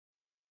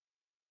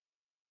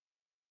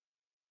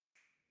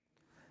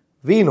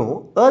We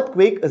know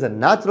earthquake is a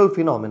natural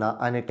phenomena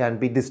and it can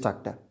be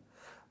destructive.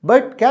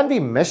 But can we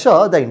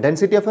measure the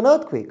intensity of an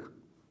earthquake?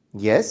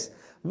 Yes,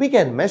 we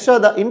can measure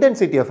the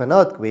intensity of an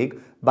earthquake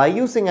by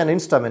using an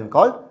instrument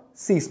called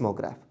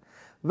seismograph.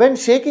 When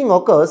shaking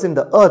occurs in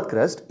the earth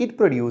crust, it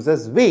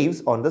produces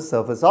waves on the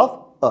surface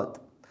of earth.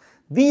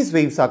 These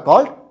waves are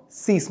called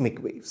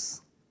seismic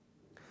waves.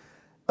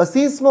 A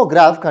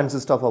seismograph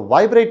consists of a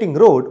vibrating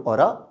rod or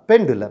a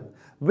pendulum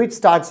which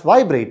starts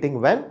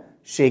vibrating when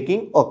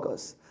shaking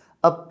occurs.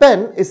 A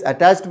pen is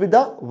attached with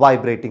the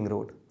vibrating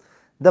rod.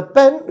 The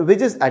pen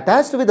which is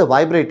attached with the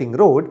vibrating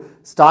rod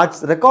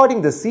starts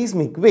recording the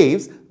seismic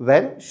waves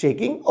when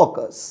shaking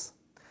occurs.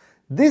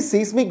 These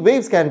seismic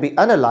waves can be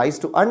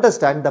analyzed to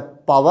understand the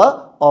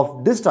power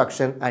of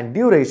destruction and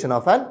duration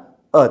of an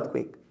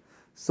earthquake.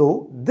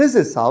 So, this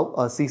is how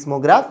a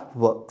seismograph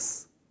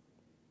works.